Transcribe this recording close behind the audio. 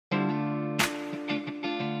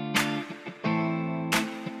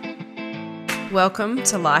Welcome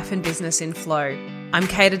to Life and Business in Flow. I'm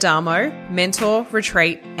Kate Adamo, mentor,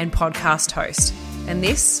 retreat, and podcast host, and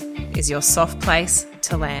this is your soft place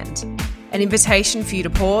to land. An invitation for you to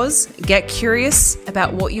pause, get curious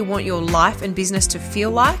about what you want your life and business to feel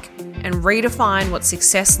like, and redefine what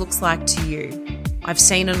success looks like to you. I've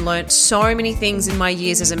seen and learnt so many things in my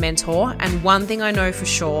years as a mentor, and one thing I know for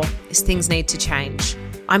sure is things need to change.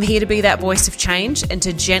 I'm here to be that voice of change and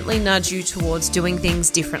to gently nudge you towards doing things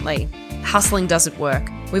differently. Hustling doesn't work.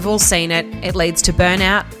 We've all seen it. It leads to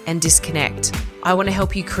burnout and disconnect. I want to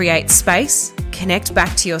help you create space, connect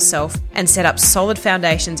back to yourself, and set up solid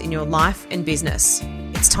foundations in your life and business.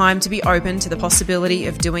 It's time to be open to the possibility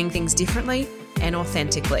of doing things differently and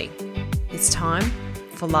authentically. It's time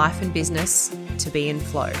for life and business to be in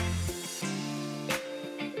flow.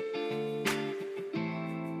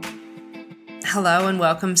 Hello and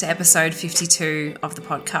welcome to episode 52 of the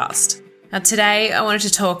podcast. Now today I wanted to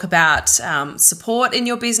talk about support in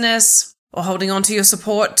your business or holding on to your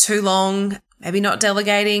support too long, maybe not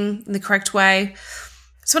delegating in the correct way.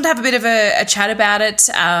 Just want to have a bit of a chat about it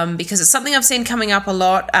because it's something I've seen coming up a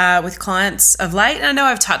lot with clients of late. And I know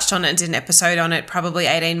I've touched on it and did an episode on it probably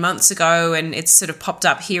 18 months ago, and it's sort of popped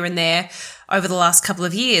up here and there over the last couple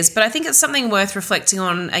of years. But I think it's something worth reflecting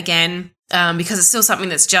on again because it's still something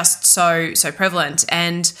that's just so prevalent.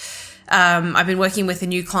 And I've been working with a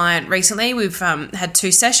new client recently. We've had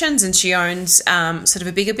 2 sessions, and she owns sort of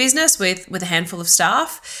a bigger business with a handful of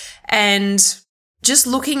staff. And just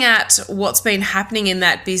looking at what's been happening in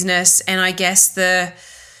that business, and I guess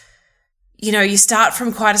you start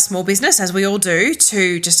from quite a small business, as we all do,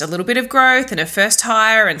 to just a little bit of growth and a first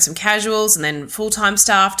hire and some casuals and then full-time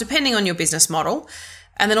staff, depending on your business model.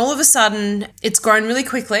 And then all of a sudden, it's grown really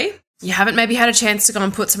quickly. You haven't maybe had a chance to go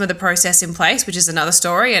and put some of the process in place, which is another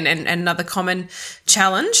story and another common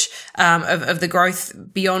challenge of the growth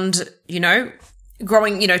beyond,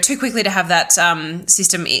 growing, too quickly to have that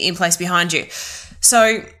system in place behind you.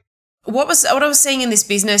 So what I was seeing in this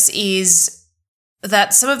business is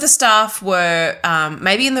that some of the staff were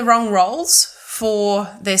maybe in the wrong roles for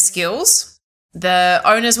their skills. The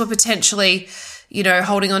owners were potentially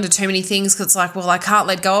holding on to too many things because it's like, well, I can't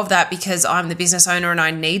let go of that because I'm the business owner and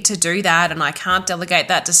I need to do that and I can't delegate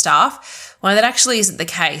that to staff. Well, that actually isn't the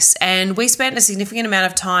case. And we spent a significant amount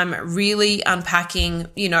of time really unpacking,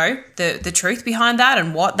 the truth behind that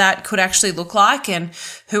and what that could actually look like and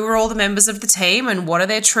who are all the members of the team and what are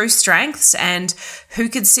their true strengths and who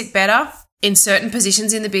could sit better in certain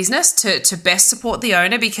positions in the business to best support the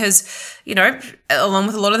owner because, along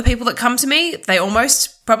with a lot of the people that come to me, they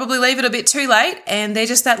almost probably leave it a bit too late and they're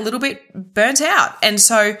just that little bit burnt out. And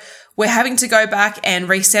so we're having to go back and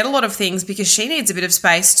reset a lot of things because she needs a bit of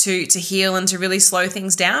space to heal and to really slow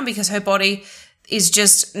things down because her body is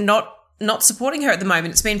just not supporting her at the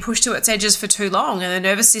moment. It's been pushed to its edges for too long and the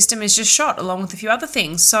nervous system is just shot along with a few other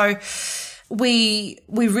things. So we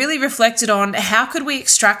really reflected on how could we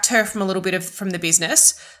extract her from a little bit from the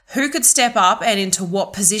business, who could step up and into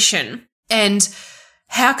what position, and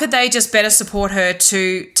how could they just better support her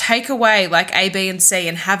to take away like A, B, and C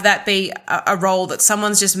and have that be a role that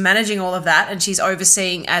someone's just managing all of that and she's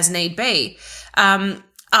overseeing as need be.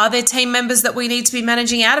 Are there team members that we need to be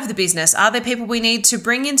managing out of the business? Are there people we need to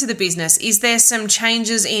bring into the business? Is there some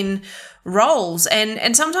changes in roles?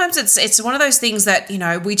 And sometimes it's one of those things that,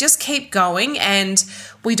 we just keep going and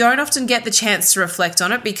we don't often get the chance to reflect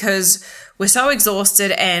on it because we're so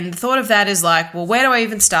exhausted, and the thought of that is like, well, where do I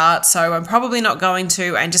even start? So I'm probably not going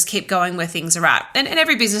to, and just keep going where things are at. And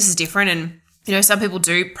every business is different, and some people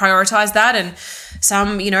do prioritize that, and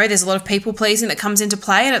some, there's a lot of people pleasing that comes into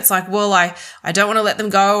play, and it's like, well, I don't want to let them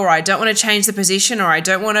go, or I don't want to change the position, or I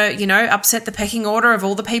don't want to, upset the pecking order of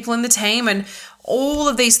all the people in the team, and all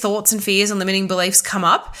of these thoughts and fears and limiting beliefs come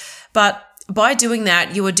up. But by doing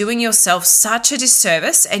that, you are doing yourself such a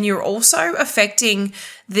disservice, and you're also affecting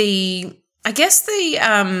the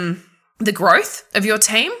growth of your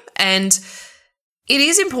team. And it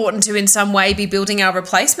is important to in some way be building our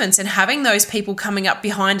replacements and having those people coming up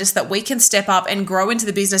behind us that we can step up and grow into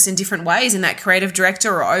the business in different ways in that creative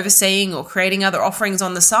director or overseeing or creating other offerings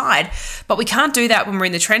on the side. But we can't do that when we're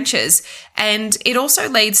in the trenches. And it also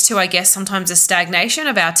leads to, I guess, sometimes a stagnation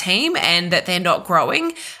of our team and that they're not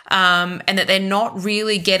growing and that they're not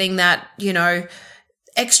really getting that,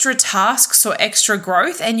 extra tasks or extra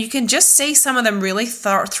growth. And you can just see some of them really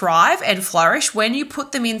thrive and flourish when you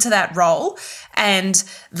put them into that role and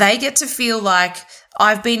they get to feel like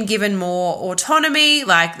I've been given more autonomy,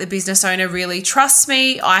 like the business owner really trusts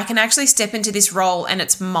me. I can actually step into this role and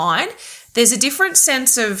it's mine. There's a different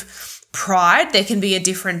sense of pride. There can be a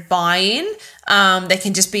different buy-in. There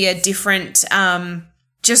can just be a different,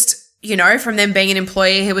 just from them being an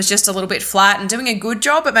employee who was just a little bit flat and doing a good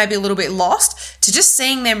job, but maybe a little bit lost, to just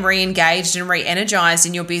seeing them re-engaged and re-energized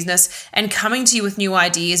in your business and coming to you with new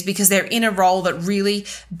ideas because they're in a role that really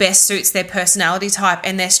best suits their personality type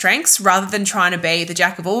and their strengths, rather than trying to be the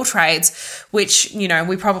jack of all trades, which,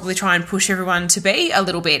 we probably try and push everyone to be a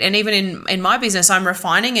little bit. And even in my business, I'm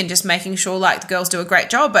refining and just making sure the girls do a great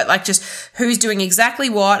job, but just who's doing exactly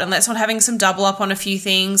what, and let's not having some double up on a few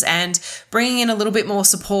things, and bringing in a little bit more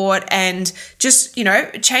support, and just,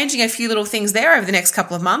 changing a few little things there over the next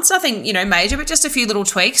couple of months. Nothing, major, but just a few little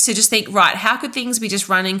tweaks to just think, right, how could things be just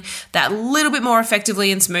running that little bit more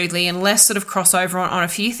effectively and smoothly and less sort of crossover on a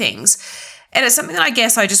few things. And it's something that I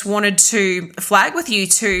guess I just wanted to flag with you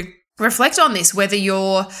to reflect on this, whether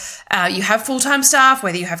you have full-time staff,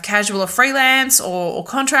 whether you have casual or freelance or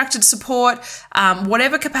contracted support,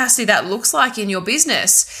 whatever capacity that looks like in your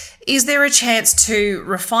business. Is there a chance to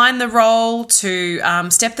refine the role, to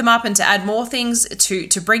step them up and to add more things,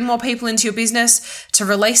 to bring more people into your business, to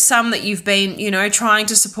release some that you've been, trying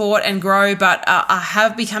to support and grow, but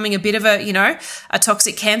have becoming a bit of a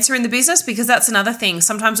toxic cancer in the business? Because that's another thing.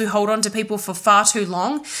 Sometimes we hold on to people for far too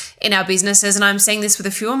long in our businesses. And I'm seeing this with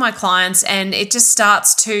a few of my clients, and it just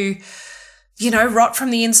starts to rot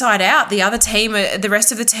from the inside out. The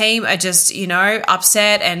rest of the team are just,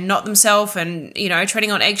 upset and not themselves and,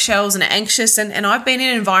 treading on eggshells and anxious. And I've been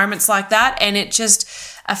in environments like that, and it just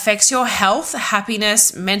affects your health,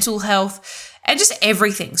 happiness, mental health, and just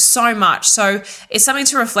everything so much. So it's something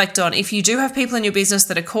to reflect on. If you do have people in your business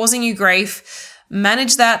that are causing you grief,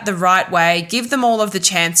 manage that the right way, give them all of the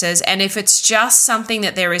chances. And if it's just something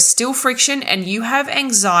that there is still friction and you have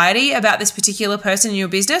anxiety about this particular person in your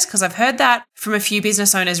business, because I've heard that from a few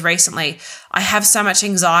business owners recently, I have so much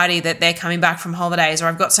anxiety that they're coming back from holidays, or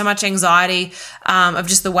I've got so much anxiety of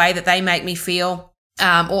just the way that they make me feel.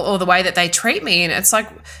 Or the way that they treat me. And it's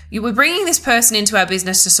we're bringing this person into our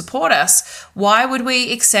business to support us. Why would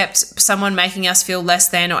we accept someone making us feel less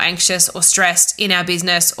than or anxious or stressed in our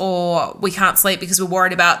business, or we can't sleep because we're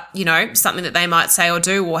worried about, something that they might say or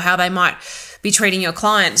do, or how they might be treating your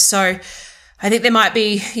client? So I think there might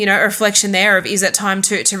be, a reflection there of, is it time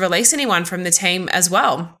to release anyone from the team as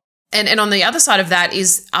well? And on the other side of that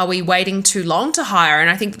is, are we waiting too long to hire? And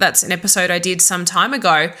I think that's an episode I did some time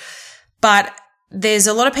ago. But there's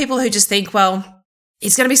a lot of people who just think, well,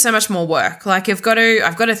 it's going to be so much more work. I've got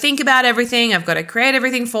to think about everything. I've got to create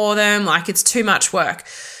everything for them. It's too much work.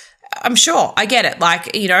 I'm sure I get it.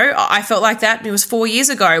 I felt like that. It was 4 years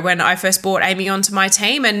ago when I first brought Amy onto my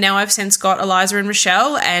team, and now I've since got Eliza and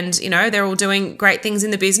Rochelle, and, they're all doing great things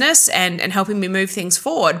in the business and helping me move things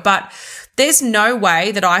forward. But there's no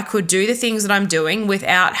way that I could do the things that I'm doing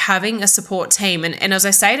without having a support team. And as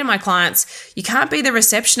I say to my clients, you can't be the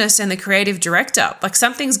receptionist and the creative director.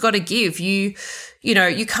 Something's got to give. You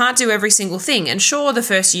can't do every single thing. And sure, the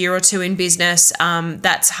first year or two in business,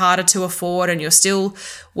 that's harder to afford, and you're still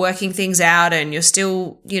working things out, and you're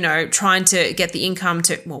still, trying to get the income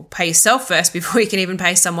to, pay yourself first before you can even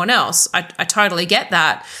pay someone else. I totally get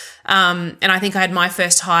that. And I think I had my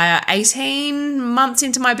first hire 18 months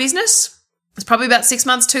into my business. It's probably about 6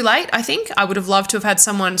 months too late, I think. I would have loved to have had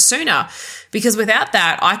someone sooner, because without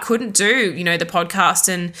that, I couldn't do, the podcast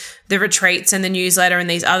and the retreats and the newsletter and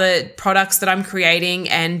these other products that I'm creating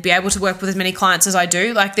and be able to work with as many clients as I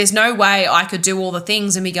do. There's no way I could do all the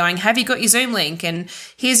things and be going, have you got your Zoom link? And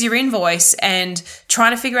here's your invoice, and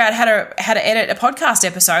trying to figure out how to edit a podcast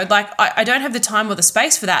episode. I don't have the time or the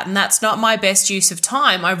space for that. And that's not my best use of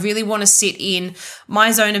time. I really want to sit in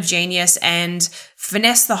my zone of genius and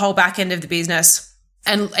finesse the whole back end of the business.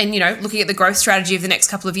 And looking at the growth strategy of the next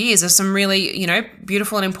couple of years, there's some really,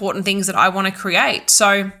 beautiful and important things that I want to create.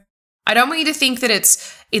 So I don't want you to think that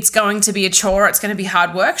it's going to be a chore, it's going to be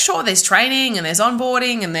hard work. Sure, there's training and there's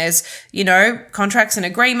onboarding and there's, contracts and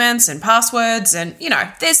agreements and passwords and,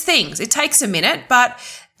 there's things. It takes a minute, but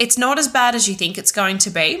it's not as bad as you think it's going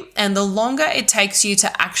to be. And the longer it takes you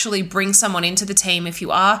to actually bring someone into the team, if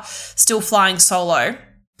you are still flying solo,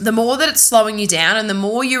 the more that it's slowing you down and the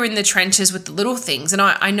more you're in the trenches with the little things. And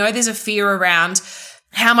I know there's a fear around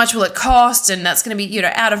how much will it cost, and that's going to be,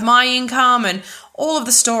 out of my income and all of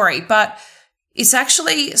the story. But it's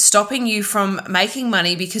actually stopping you from making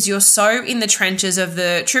money because you're so in the trenches of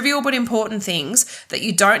the trivial but important things that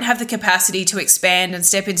you don't have the capacity to expand and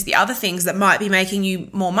step into the other things that might be making you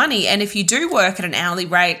more money. And if you do work at an hourly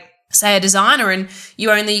rate, say a designer, and you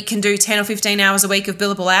only can do 10 or 15 hours a week of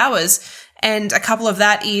billable hours, and a couple of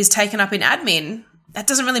that is taken up in admin, that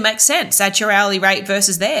doesn't really make sense at your hourly rate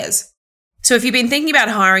versus theirs. So if you've been thinking about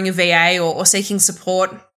hiring a VA or seeking support,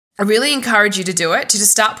 I really encourage you to do it, to just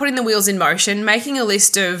start putting the wheels in motion, making a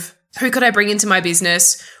list of Who could I bring into my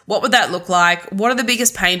business? What would that look like? What are the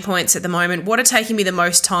biggest pain points at the moment? What are taking me the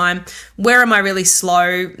most time? Where am I really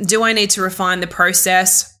slow? Do I need to refine the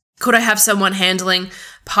process? Could I have someone handling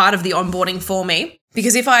part of the onboarding for me?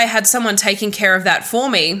 Because if I had someone taking care of that for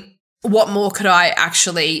me, what more could I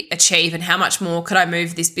actually achieve and how much more could I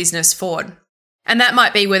move this business forward? And that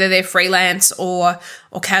might be whether they're freelance or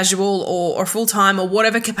casual or full-time or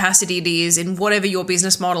whatever capacity it is in whatever your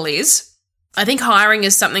business model is. I think hiring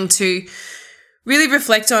is something to really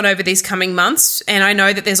reflect on over these coming months. And I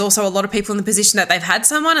know that there's also a lot of people in the position that they've had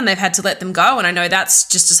someone and they've had to let them go. And I know that's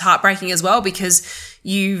just as heartbreaking as well because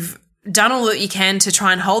you've done all that you can to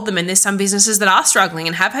try and hold them. And there's some businesses that are struggling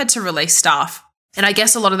and have had to release staff. And I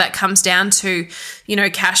guess a lot of that comes down to,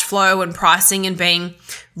 cash flow and pricing and being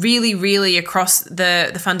really, really across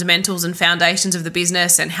the fundamentals and foundations of the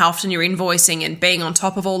business and how often you're invoicing and being on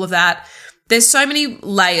top of all of that. There's so many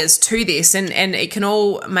layers to this and it can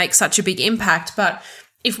all make such a big impact. But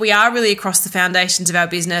if we are really across the foundations of our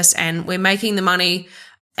business and we're making the money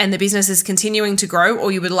and the business is continuing to grow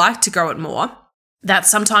or you would like to grow it more,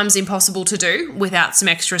 that's sometimes impossible to do without some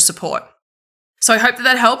extra support. So I hope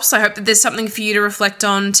that helps. I hope that there's something for you to reflect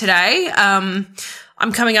on today.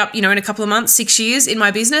 I'm coming up, in a couple of months, 6 years in my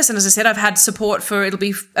business. And as I said, I've had support for, it'll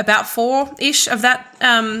be about 4-ish of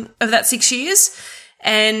that 6 years.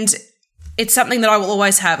 And it's something that I will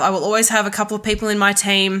always have. I will always have a couple of people in my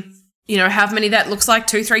team, however many that looks like,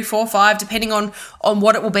 2, 3, 4, 5, depending on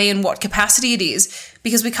what it will be and what capacity it is,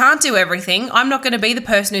 because we can't do everything. I'm not going to be the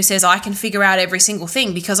person who says I can figure out every single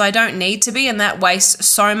thing because I don't need to be. And that wastes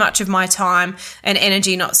so much of my time and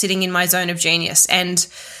energy not sitting in my zone of genius. And,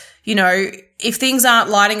 if things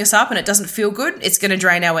aren't lighting us up and it doesn't feel good, it's going to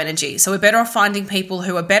drain our energy. So we're better off finding people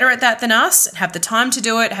who are better at that than us and have the time to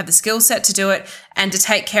do it, have the skill set to do it, and to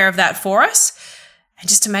take care of that for us. And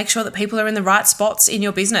just to make sure that people are in the right spots in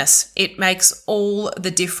your business. It makes all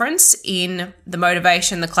the difference in the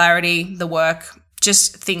motivation, the clarity, the work,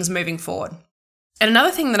 just things moving forward. And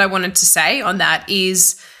another thing that I wanted to say on that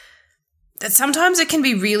is that sometimes it can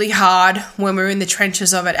be really hard when we're in the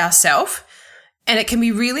trenches of it ourselves. And it can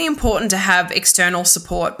be really important to have external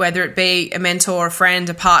support, whether it be a mentor, a friend,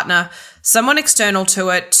 a partner, someone external to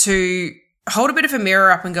it to hold a bit of a mirror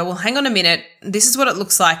up and go, well, hang on a minute, this is what it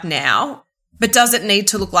looks like now, but does it need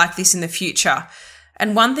to look like this in the future?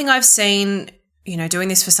 And one thing I've seen, doing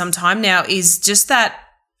this for some time now is just that,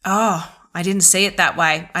 I didn't see it that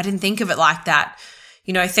way. I didn't think of it like that.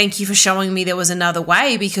 Thank you for showing me there was another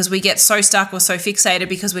way, because we get so stuck or so fixated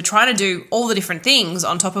because we're trying to do all the different things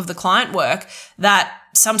on top of the client work that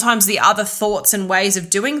sometimes the other thoughts and ways of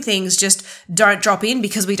doing things just don't drop in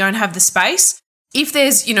because we don't have the space. If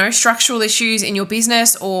there's, structural issues in your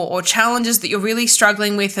business or challenges that you're really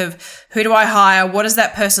struggling with of who do I hire? What does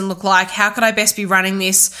that person look like? How could I best be running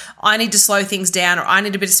this? I need to slow things down or I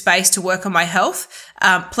need a bit of space to work on my health.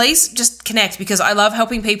 Please just connect, because I love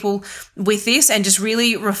helping people with this and just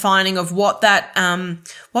really refining of what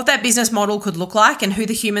that business model could look like and who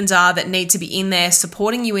the humans are that need to be in there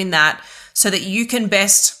supporting you in that so that you can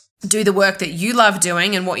best do the work that you love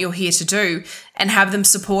doing and what you're here to do, and have them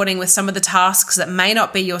supporting with some of the tasks that may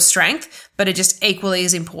not be your strength, but are just equally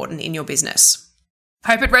as important in your business.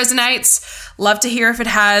 Hope it resonates. Love to hear if it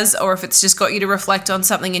has, or if it's just got you to reflect on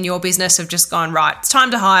something in your business of just gone, right, it's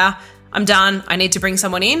time to hire. I'm done. I need to bring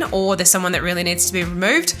someone in, or there's someone that really needs to be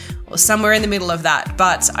removed, or somewhere in the middle of that.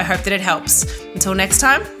 But I hope that it helps. Until next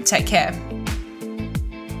time, take care.